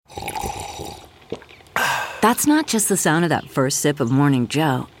That's not just the sound of that first sip of Morning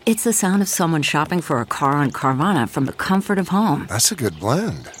Joe. It's the sound of someone shopping for a car on Carvana from the comfort of home. That's a good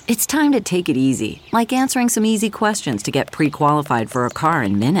blend. It's time to take it easy, like answering some easy questions to get pre-qualified for a car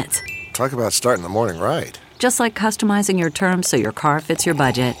in minutes. Talk about starting the morning right. Just like customizing your terms so your car fits your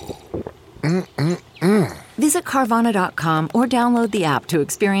budget. Visit Carvana.com or download the app to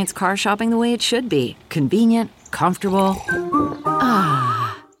experience car shopping the way it should be. Convenient, comfortable.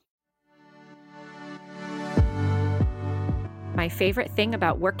 My favorite thing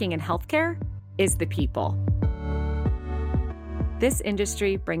about working in healthcare is the people. This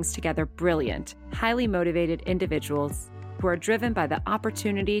industry brings together brilliant, highly motivated individuals who are driven by the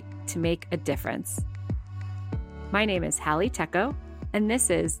opportunity to make a difference. My name is Hallie Tecco, and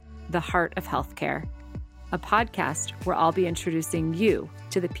this is The Heart of Healthcare, a podcast where I'll be introducing you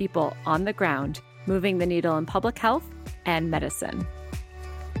to the people on the ground moving the needle in public health and medicine.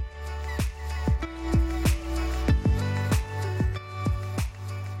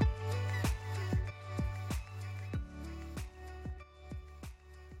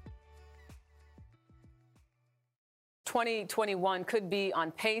 "2021 could be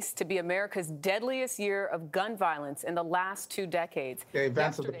on pace to be America's deadliest year of gun violence in the last 2 decades. The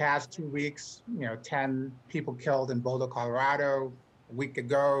events of the past 2 weeks, 10 people killed in Boulder, Colorado. A week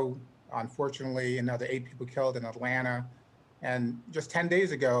ago, unfortunately, another 8 people killed in Atlanta. And just 10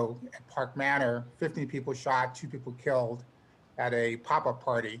 days ago at Park Manor, 15 people shot, 2 people killed at a pop-up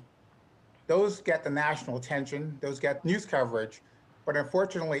party. Those get the national attention, those get news coverage. But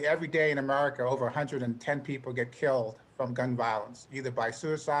unfortunately, every day in America, over 110 people get killed from gun violence, either by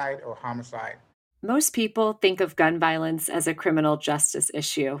suicide or homicide. Most people think of gun violence as a criminal justice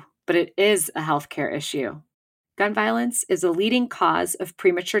issue, but it is a healthcare issue. Gun violence is a leading cause of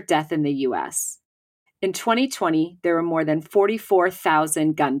premature death in the U.S. In 2020, there were more than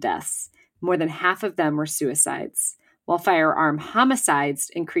 44,000 gun deaths. More than half of them were suicides, while firearm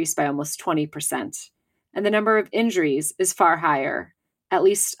homicides increased by almost 20%. And the number of injuries is far higher, at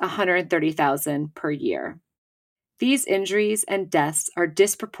least 130,000 per year. These injuries and deaths are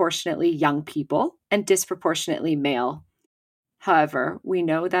disproportionately young people and disproportionately male. However, we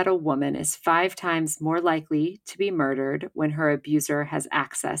know that a woman is 5 times more likely to be murdered when her abuser has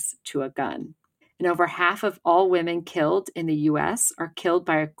access to a gun. And over half of all women killed in the U.S. are killed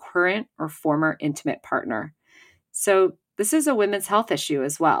by a current or former intimate partner. So this is a women's health issue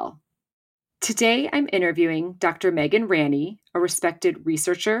as well. Today, I'm interviewing Dr. Megan Ranney, a respected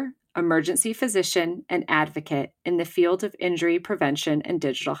researcher, emergency physician, and advocate in the field of injury prevention and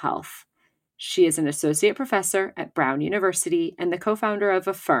digital health. She is an associate professor at Brown University and the co-founder of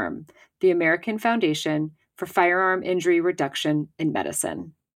AFIRM, the American Foundation for Firearm Injury Reduction in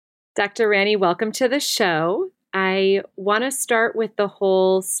Medicine. Dr. Ranney, welcome to the show. I want to start with the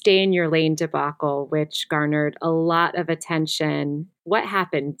whole stay in your lane debacle, which garnered a lot of attention. What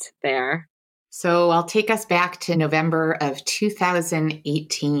happened there? So I'll take us back to November of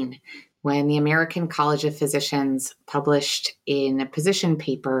 2018, when the American College of Physicians published in a position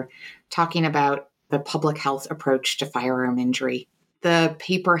paper talking about the public health approach to firearm injury. The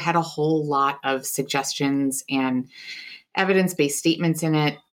paper had a whole lot of suggestions and evidence-based statements in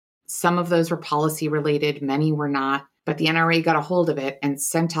it. Some of those were policy related, many were not. But the NRA got a hold of it and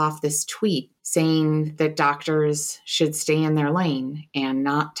sent off this tweet saying that doctors should stay in their lane and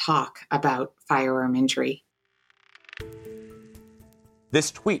not talk about firearm injury. This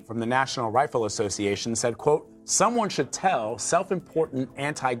tweet from the National Rifle Association said, quote, "Someone should tell self-important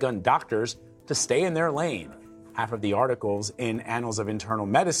anti-gun doctors to stay in their lane." Half of the articles in Annals of Internal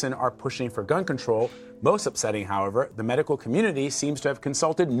Medicine are pushing for gun control. Most upsetting, however, the medical community seems to have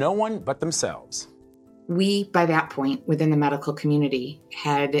consulted no one but themselves. We, by that point, within the medical community,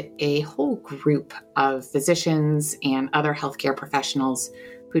 had a whole group of physicians and other healthcare professionals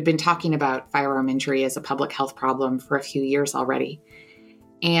who'd been talking about firearm injury as a public health problem for a few years already.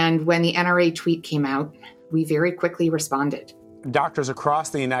 And when the NRA tweet came out, we very quickly responded. Doctors across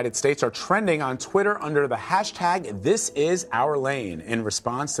the United States are trending on Twitter under the hashtag #ThisIsOurLane in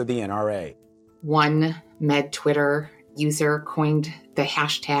response to the NRA. One med Twitter user coined the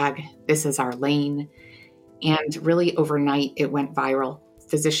hashtag #ThisIsOurLane. And really overnight, it went viral.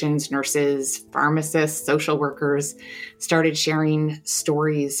 Physicians, nurses, pharmacists, social workers started sharing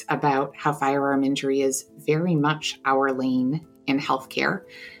stories about how firearm injury is very much our lane in healthcare,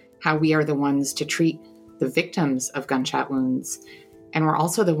 how we are the ones to treat the victims of gunshot wounds. And we're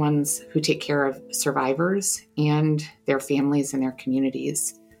also the ones who take care of survivors and their families and their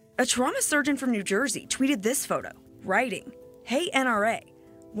communities. A trauma surgeon from New Jersey tweeted this photo, writing, "Hey NRA,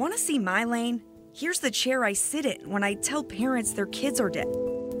 want to see my lane? Here's the chair I sit in when I tell parents their kids are dead."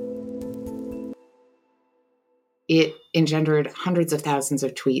 It engendered hundreds of thousands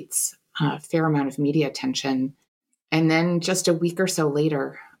of tweets, a fair amount of media attention. And then just a week or so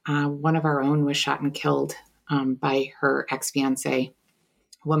later, one of our own was shot and killed by her ex-fiance,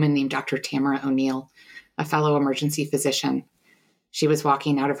 a woman named Dr. Tamara O'Neill, a fellow emergency physician. She was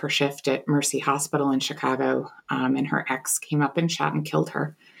walking out of her shift at Mercy Hospital in Chicago, and her ex came up and shot and killed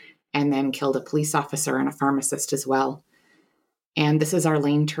her, and then killed a police officer and a pharmacist as well. And this is our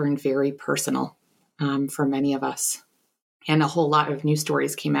lane turned very personal for many of us. And a whole lot of news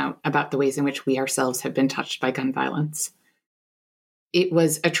stories came out about the ways in which we ourselves have been touched by gun violence. It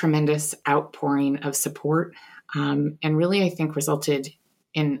was a tremendous outpouring of support, and really, I think, resulted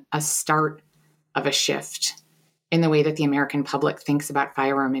in a start of a shift in the way that the American public thinks about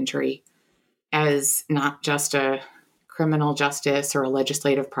firearm injury as not just a criminal justice or a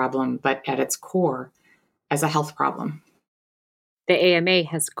legislative problem, but at its core, as a health problem. The AMA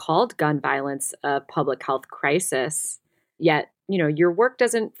has called gun violence a public health crisis. Yet, your work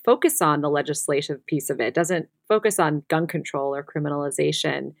doesn't focus on the legislative piece of it, doesn't focus on gun control or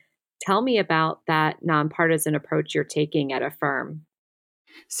criminalization. Tell me about that nonpartisan approach you're taking at AFIRM.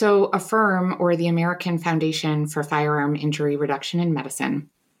 So AFIRM, or the American Foundation for Firearm Injury Reduction in Medicine,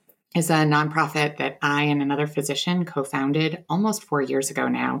 is a nonprofit that I and another physician co-founded almost 4 years ago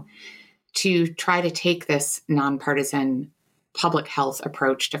now to try to take this nonpartisan public health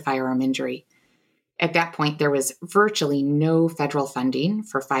approach to firearm injury. At that point, there was virtually no federal funding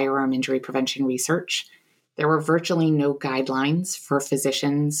for firearm injury prevention research. There were virtually no guidelines for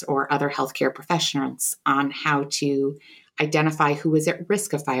physicians or other healthcare professionals on how to identify who is at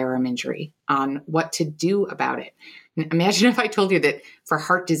risk of firearm injury, on what to do about it. Imagine if I told you that for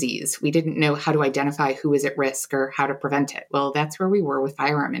heart disease, we didn't know how to identify who is at risk or how to prevent it. Well, that's where we were with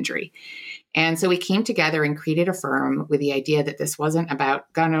firearm injury. And so we came together and created AFIRM with the idea that this wasn't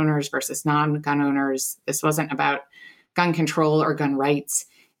about gun owners versus non-gun owners. This wasn't about gun control or gun rights.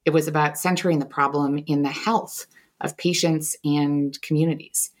 It was about centering the problem in the health of patients and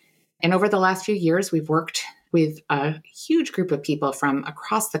communities. And over the last few years, we've worked with a huge group of people from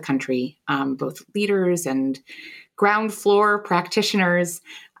across the country, both leaders and ground floor practitioners,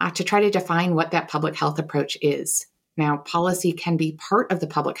 to try to define what that public health approach is. Now, policy can be part of the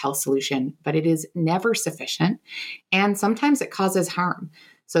public health solution, but it is never sufficient, and sometimes it causes harm.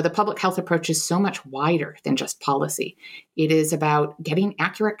 So the public health approach is so much wider than just policy. It is about getting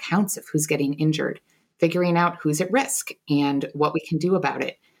accurate counts of who's getting injured, figuring out who's at risk and what we can do about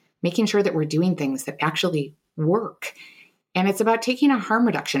it, making sure that we're doing things that actually work. And it's about taking a harm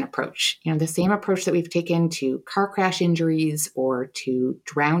reduction approach, the same approach that we've taken to car crash injuries or to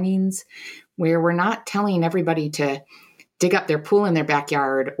drownings, where we're not telling everybody to dig up their pool in their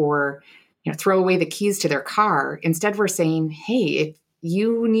backyard or throw away the keys to their car. Instead, we're saying, hey, if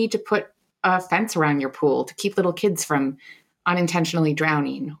you need to put a fence around your pool to keep little kids from unintentionally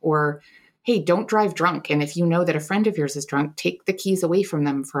drowning, or hey, don't drive drunk. And if you know that a friend of yours is drunk, take the keys away from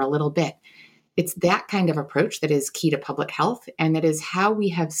them for a little bit. It's that kind of approach that is key to public health, and that is how we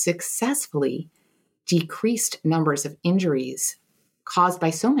have successfully decreased numbers of injuries caused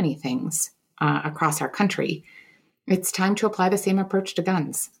by so many things across our country. It's time to apply the same approach to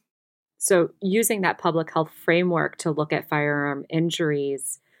guns. So using that public health framework to look at firearm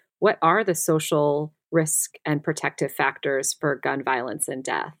injuries, what are the social risk and protective factors for gun violence and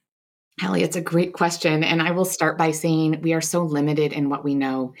death? Hallie, it's a great question. And I will start by saying we are so limited in what we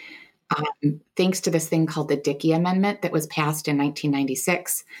know. Thanks to this thing called the Dickey Amendment that was passed in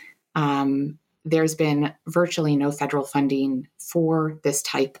 1996, there's been virtually no federal funding for this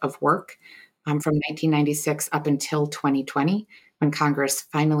type of work from 1996 up until 2020, when Congress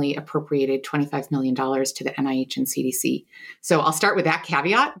finally appropriated $25 million to the NIH and CDC. So I'll start with that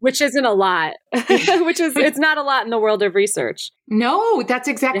caveat. Which isn't a lot, it's not a lot in the world of research. No, that's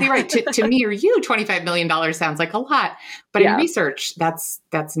exactly right. To me or you, $25 million sounds like a lot. But in research, that's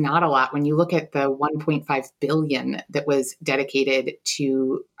not a lot. When you look at the $1.5 billion that was dedicated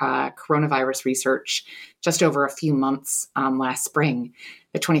to coronavirus research just over a few months last spring,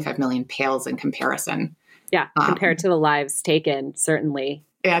 the $25 million pales in comparison. Yeah, compared to the lives taken, certainly.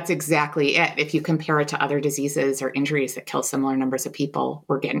 That's exactly it. If you compare it to other diseases or injuries that kill similar numbers of people,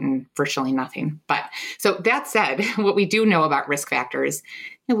 we're getting virtually nothing. But so that said, what we do know about risk factors,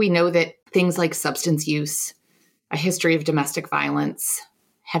 we know that things like substance use, a history of domestic violence,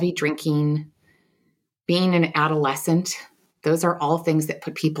 heavy drinking, being an adolescent, those are all things that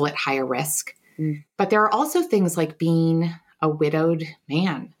put people at higher risk. But there are also things like being a widowed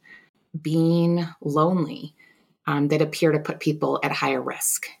man, being lonely, that appear to put people at higher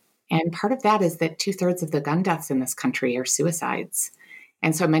risk. And part of that is that 2/3 of the gun deaths in this country are suicides.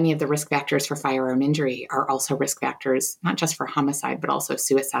 And so many of the risk factors for firearm injury are also risk factors, not just for homicide, but also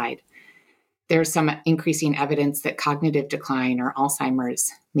suicide. There's some increasing evidence that cognitive decline or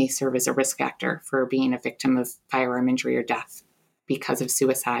Alzheimer's may serve as a risk factor for being a victim of firearm injury or death because of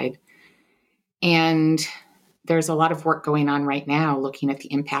suicide. And there's a lot of work going on right now looking at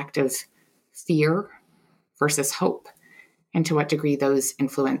the impact of fear versus hope and to what degree those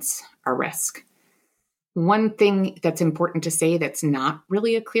influence our risk. One thing that's important to say that's not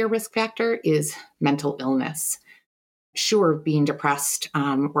really a clear risk factor is mental illness. Sure, being depressed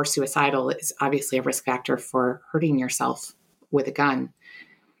or suicidal is obviously a risk factor for hurting yourself with a gun.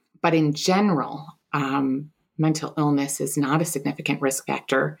 But in general, mental illness is not a significant risk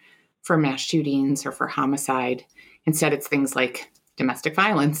factor for mass shootings or for homicide. Instead, it's things like domestic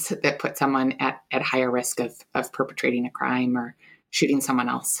violence that put someone at higher risk of perpetrating a crime or shooting someone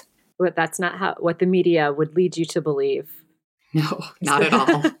else. But that's not what the media would lead you to believe. No, not at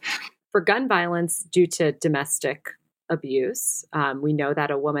all. For gun violence due to domestic abuse, we know that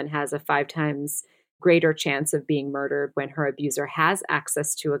a woman has a 5 times greater chance of being murdered when her abuser has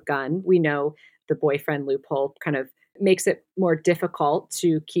access to a gun. We know the boyfriend loophole kind of makes it more difficult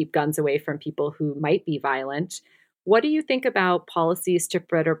to keep guns away from people who might be violent. What do you think about policies to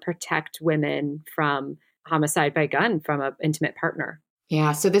better protect women from homicide by gun from an intimate partner?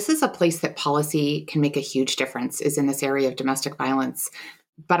 Yeah, so this is a place that policy can make a huge difference, is in this area of domestic violence.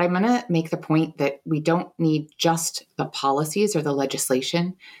 But I'm going to make the point that we don't need just the policies or the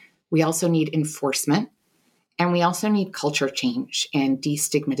legislation. We also need enforcement, and we also need culture change and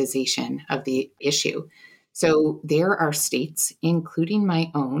destigmatization of the issue. So there are states, including my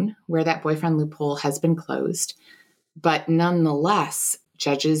own, where that boyfriend loophole has been closed. But nonetheless,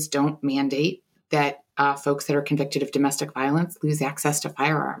 judges don't mandate that folks that are convicted of domestic violence lose access to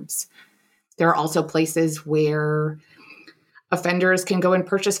firearms. There are also places where offenders can go and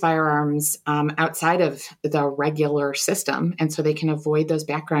purchase firearms outside of the regular system, and so they can avoid those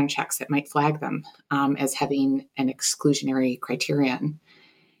background checks that might flag them as having an exclusionary criterion.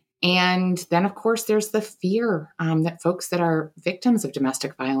 And then, of course, there's the fear that folks that are victims of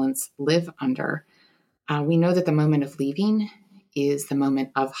domestic violence live under. We know that the moment of leaving is the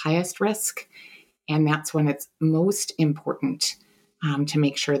moment of highest risk, and that's when it's most important to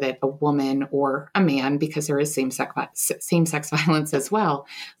make sure that a woman or a man, because there is same-sex violence as well,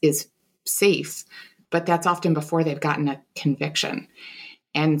 is safe. But that's often before they've gotten a conviction.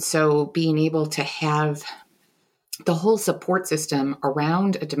 And so being able to have the whole support system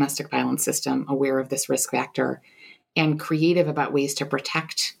around a domestic violence system aware of this risk factor and creative about ways to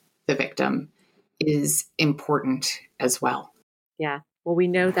protect the victim is important as well. Yeah. Well, we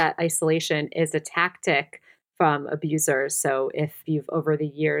know that isolation is a tactic from abusers. So if you've over the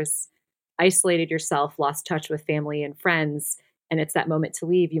years isolated yourself, lost touch with family and friends, and it's that moment to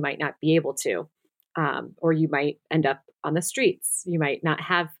leave, you might not be able to, or you might end up on the streets. You might not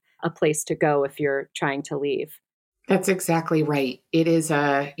have a place to go if you're trying to leave. That's exactly right. It is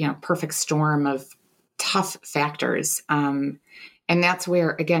a perfect storm of tough factors. And that's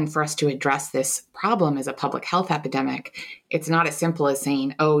where, again, for us to address this problem as a public health epidemic, it's not as simple as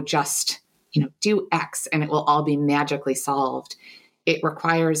saying, oh, just do X and it will all be magically solved. It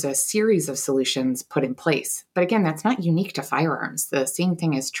requires a series of solutions put in place. But again, that's not unique to firearms. The same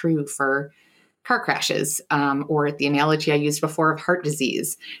thing is true for car crashes, or the analogy I used before of heart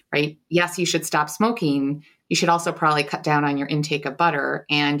disease, right? Yes, you should stop smoking. You should also probably cut down on your intake of butter,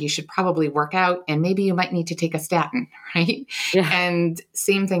 and you should probably work out, and maybe you might need to take a statin, right? Yeah. And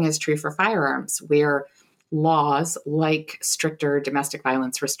same thing is true for firearms, where laws like stricter domestic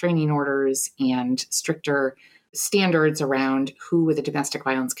violence restraining orders and stricter standards around who with a domestic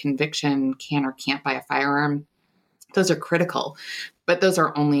violence conviction can or can't buy a firearm, those are critical, but those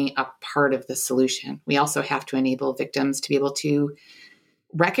are only a part of the solution. We also have to enable victims to be able to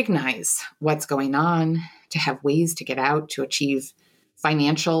recognize what's going on, to have ways to get out, to achieve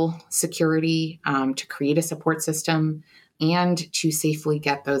financial security, to create a support system, and to safely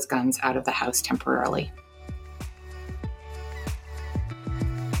get those guns out of the house temporarily.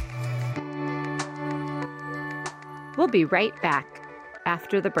 We'll be right back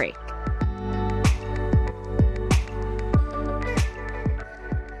after the break.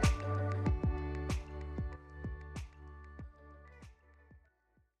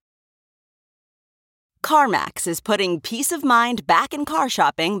 CarMax is putting peace of mind back in car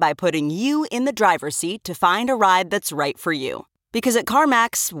shopping by putting you in the driver's seat to find a ride that's right for you. Because at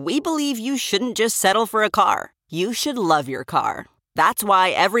CarMax, we believe you shouldn't just settle for a car. You should love your car. That's why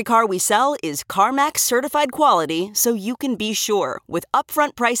every car we sell is CarMax certified quality, so you can be sure with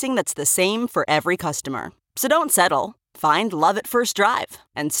upfront pricing that's the same for every customer. So don't settle. Find love at first drive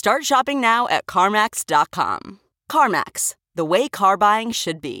and start shopping now at CarMax.com. CarMax, the way car buying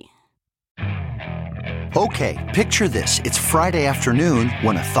should be. Okay, picture this. It's Friday afternoon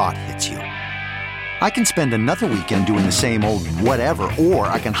when a thought hits you. I can spend another weekend doing the same old whatever, or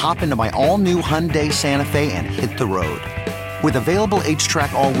I can hop into my all-new Hyundai Santa Fe and hit the road. With available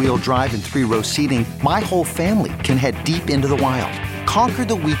H-Track all-wheel drive and 3-row seating, my whole family can head deep into the wild. Conquer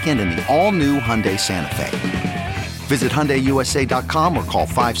the weekend in the all-new Hyundai Santa Fe. Visit HyundaiUSA.com or call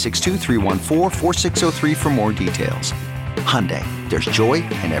 562-314-4603 for more details. Hyundai, there's joy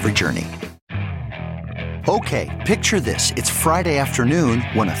in every journey. Okay, picture this. It's Friday afternoon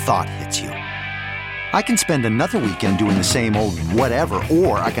when a thought hits you. I can spend another weekend doing the same old whatever,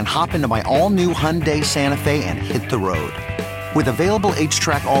 or I can hop into my all-new Hyundai Santa Fe and hit the road. With available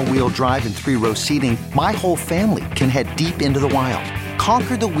H-Track all-wheel drive and 3-row seating, my whole family can head deep into the wild.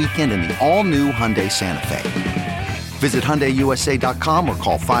 Conquer the weekend in the all-new Hyundai Santa Fe. Visit HyundaiUSA.com or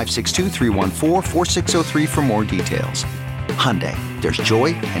call 562-314-4603 for more details. Hyundai, there's joy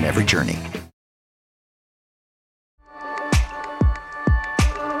in every journey.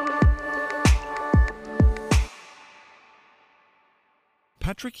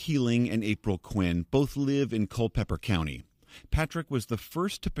 Patrick Healing and April Quinn both live in Culpeper County. Patrick was the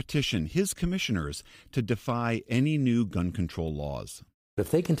first to petition his commissioners to defy any new gun control laws.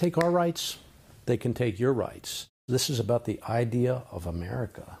 If they can take our rights, they can take your rights. This is about the idea of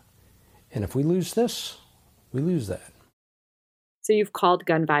America. And if we lose this, we lose that. So you've called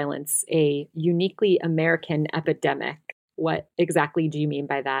gun violence a uniquely American epidemic. What exactly do you mean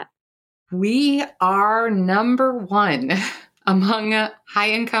by that? We are number one among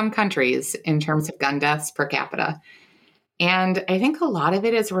high-income countries in terms of gun deaths per capita. And I think a lot of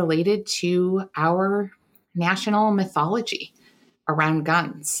it is related to our national mythology around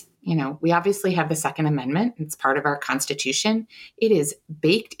guns. You know, we obviously have the Second Amendment. It's part of our Constitution. It is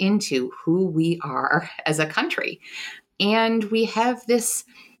baked into who we are as a country. And we have this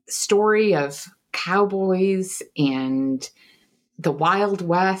story of cowboys and the Wild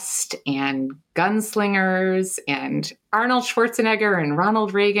West and gunslingers and Arnold Schwarzenegger and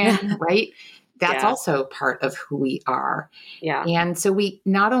Ronald Reagan, right? That's also part of who we are. Yeah. And so we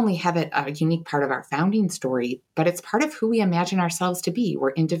not only have it a unique part of our founding story, but it's part of who we imagine ourselves to be.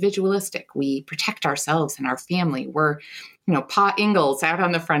 We're individualistic. We protect ourselves and our family. We're, Pa Ingalls out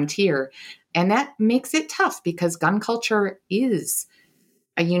on the frontier. And that makes it tough because gun culture is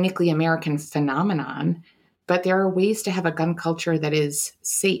a uniquely American phenomenon. But there are ways to have a gun culture that is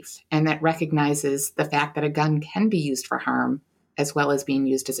safe and that recognizes the fact that a gun can be used for harm as well as being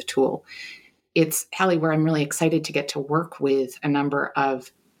used as a tool. It's, Hallie, where I'm really excited to get to work with a number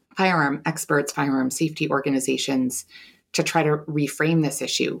of firearm experts, firearm safety organizations to try to reframe this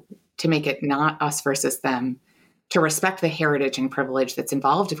issue, to make it not us versus them, to respect the heritage and privilege that's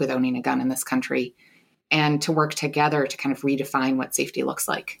involved with owning a gun in this country, and to work together to kind of redefine what safety looks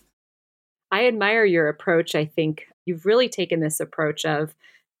like. I admire your approach. I think you've really taken this approach of,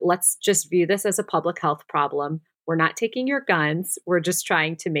 let's just view this as a public health problem. We're not taking your guns. We're just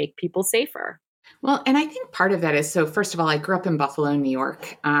trying to make people safer. Well, and I think part of that is, so first of all, I grew up in Buffalo, New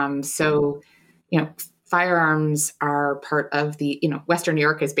York. Firearms are part of the, Western New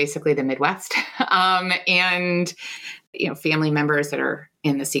York is basically the Midwest. And family members that are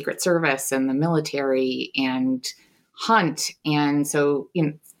in the Secret Service and the military and hunt. And so,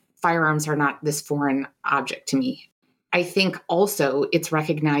 firearms are not this foreign object to me. I think also it's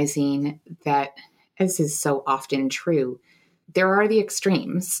recognizing that, as is so often true, there are the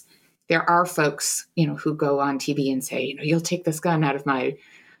extremes. There are folks, who go on TV and say, you'll take this gun out of my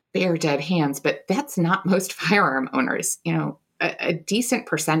bare dead hands, but that's not most firearm owners. A decent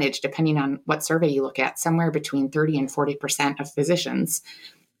percentage, depending on what survey you look at, somewhere between 30 and 40% of physicians,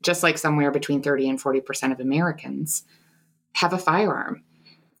 just like somewhere between 30 and 40% of Americans, have a firearm.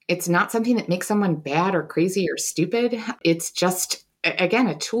 It's not something that makes someone bad or crazy or stupid. It's just, again,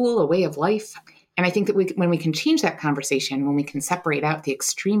 a tool, a way of life. And I think that when we can change that conversation, when we can separate out the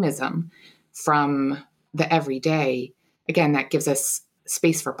extremism from the everyday, again, that gives us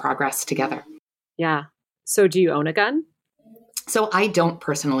space for progress together. Yeah. So do you own a gun? So I don't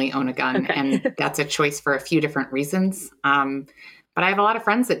personally own a gun, okay. And that's a choice for a few different reasons. But I have a lot of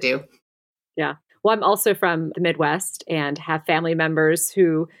friends that do. Yeah. Well, I'm also from the Midwest and have family members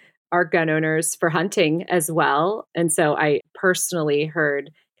who are gun owners for hunting as well. And so I personally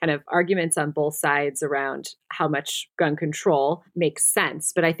heard kind of arguments on both sides around how much gun control makes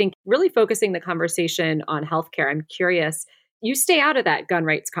sense. But I think really focusing the conversation on healthcare, I'm curious, you stay out of that gun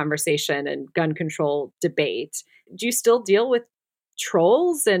rights conversation and gun control debate. Do you still deal with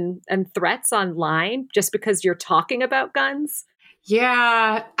trolls and threats online just because you're talking about guns?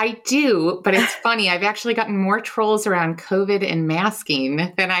 Yeah, I do. But it's funny. I've actually gotten more trolls around COVID and masking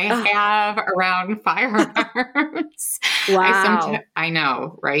than I have around firearms. Wow. I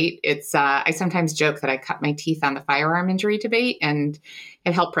know, right? It's I sometimes joke that I cut my teeth on the firearm injury debate, and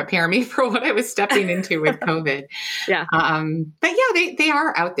it helped prepare me for what I was stepping into with COVID. Yeah. But yeah, they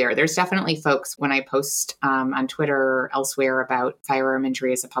are out there. There's definitely folks when I post on Twitter or elsewhere about firearm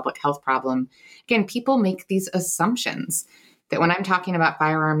injury as a public health problem. Again, people make these assumptions that when I'm talking about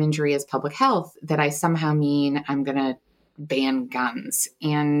firearm injury as public health, that I somehow mean I'm going to ban guns.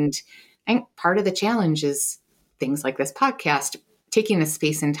 And I think part of the challenge is things like this podcast, taking the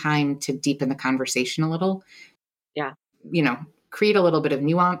space and time to deepen the conversation a little. Yeah. You know, create a little bit of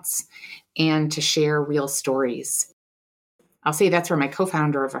nuance and to share real stories. I'll say that's where my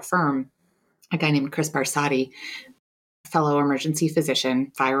co-founder of Affirm, a guy named Chris Barsati, fellow emergency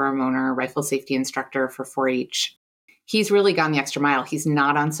physician, firearm owner, rifle safety instructor for 4-H, he's really gone the extra mile. He's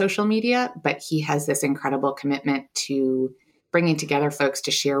not on social media, but he has this incredible commitment to bringing together folks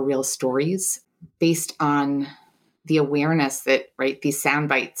to share real stories based on the awareness that, right, these sound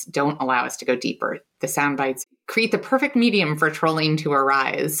bites don't allow us to go deeper. The sound bites create the perfect medium for trolling to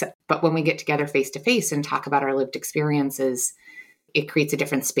arise. But when we get together face to face and talk about our lived experiences, it creates a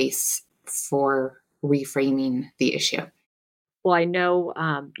different space for reframing the issue. Well, I know,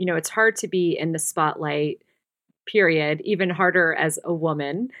 it's hard to be in the spotlight, period, even harder as a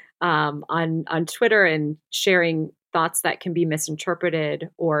woman on Twitter and sharing thoughts that can be misinterpreted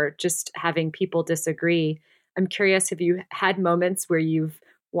or just having people disagree. I'm curious, have you had moments where you've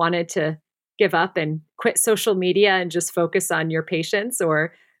wanted to give up and quit social media and just focus on your patients,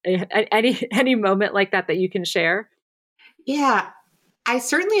 or any moment like that you can share? Yeah, I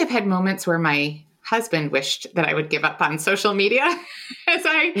certainly have had moments where my husband wished that I would give up on social media as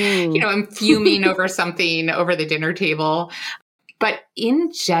I, am fuming over something over the dinner table. But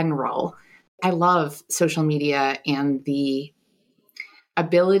in general, I love social media and the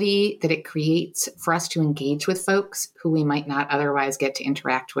ability that it creates for us to engage with folks who we might not otherwise get to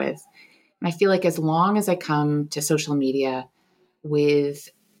interact with. And I feel like as long as I come to social media with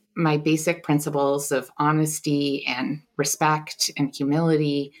my basic principles of honesty and respect and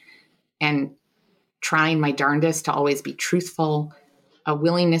humility and trying my darndest to always be truthful, a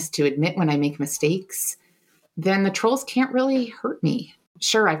willingness to admit when I make mistakes, then the trolls can't really hurt me.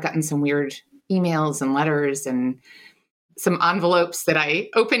 Sure, I've gotten some weird emails and letters and some envelopes that I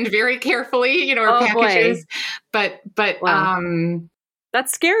opened very carefully, or packages. Boy. But wow.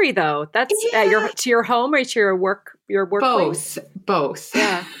 That's scary though. That's to your home or to your workplace? Both.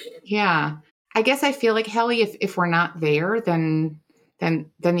 Yeah. Yeah. I guess I feel like, Hallie, if we're not there, then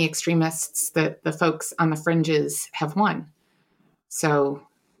the extremists, the folks on the fringes have won. So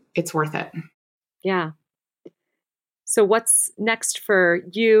it's worth it. Yeah. So what's next for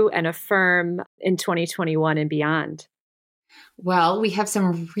you and Affirm in 2021 and beyond? Well, we have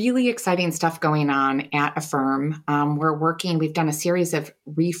some really exciting stuff going on at Affirm. We've done a series of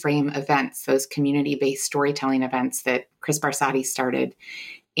Reframe events, those community-based storytelling events that Chris Barsati started.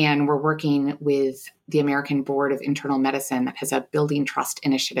 And we're working with the American Board of Internal Medicine that has a Building Trust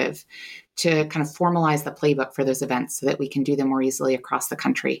initiative to kind of formalize the playbook for those events so that we can do them more easily across the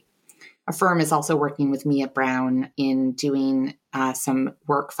country. Affirm is also working with me at Brown in doing some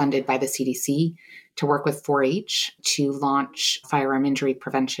work funded by the CDC to work with 4-H to launch firearm injury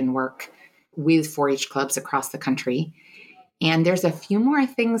prevention work with 4-H clubs across the country. And there's a few more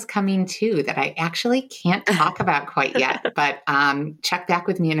things coming too that I actually can't talk about quite yet, but check back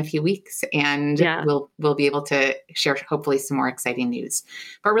with me in a few weeks and we'll be able to share hopefully some more exciting news.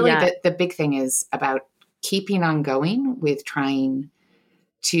 But really the big thing is about keeping on going with trying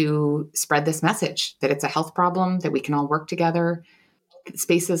to spread this message that it's a health problem, that we can all work together.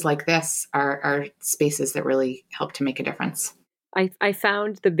 Spaces like this are spaces that really help to make a difference. I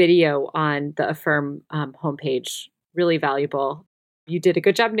found the video on the Affirm homepage really valuable. You did a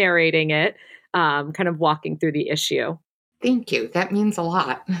good job narrating it, kind of walking through the issue. Thank you. That means a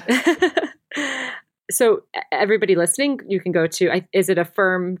lot. So everybody listening, you can go to, is it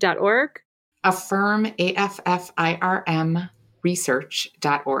affirm.org? Affirm, AFFIRM,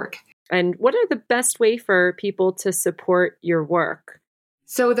 research.org. And what are the best way for people to support your work?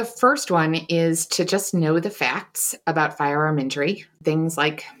 So the first one is to just know the facts about firearm injury. Things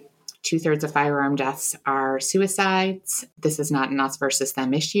like 2/3 of firearm deaths are suicides. This is not an us versus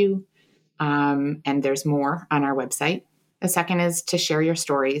them issue. And there's more on our website. The second is to share your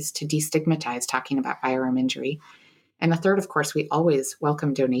stories, to destigmatize talking about firearm injury. And the third, of course, we always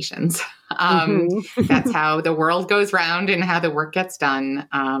welcome donations. That's how the world goes round and how the work gets done.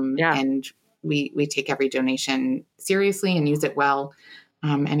 And we take every donation seriously and use it well.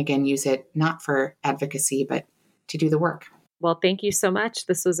 And again, use it not for advocacy, but to do the work. Well, thank you so much.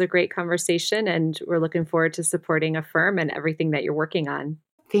 This was a great conversation, and we're looking forward to supporting Affirm and everything that you're working on.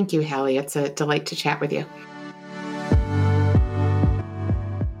 Thank you, Hallie. It's a delight to chat with you.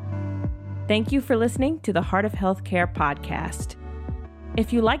 Thank you for listening to the Heart of Healthcare podcast.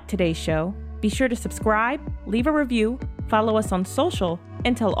 If you liked today's show, be sure to subscribe, leave a review, follow us on social,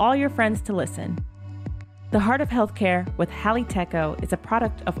 and tell all your friends to listen. The Heart of Healthcare with Hallie Tecco is a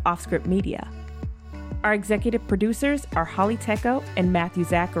product of Offscript Media. Our executive producers are Holly Tecco and Matthew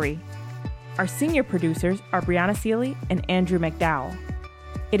Zachary. Our senior producers are Brianna Seely and Andrew McDowell.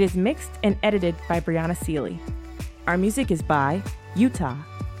 It is mixed and edited by Brianna Seely. Our music is by Utah.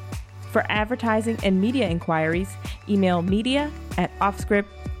 For advertising and media inquiries, email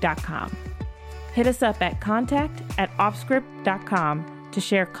media@offscript.com. Hit us up at contact@offscript.com to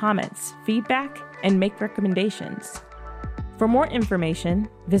share comments, feedback, and make recommendations. For more information,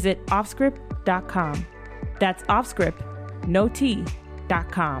 visit offscript.com. That's offscript, no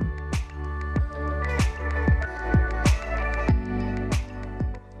T.com.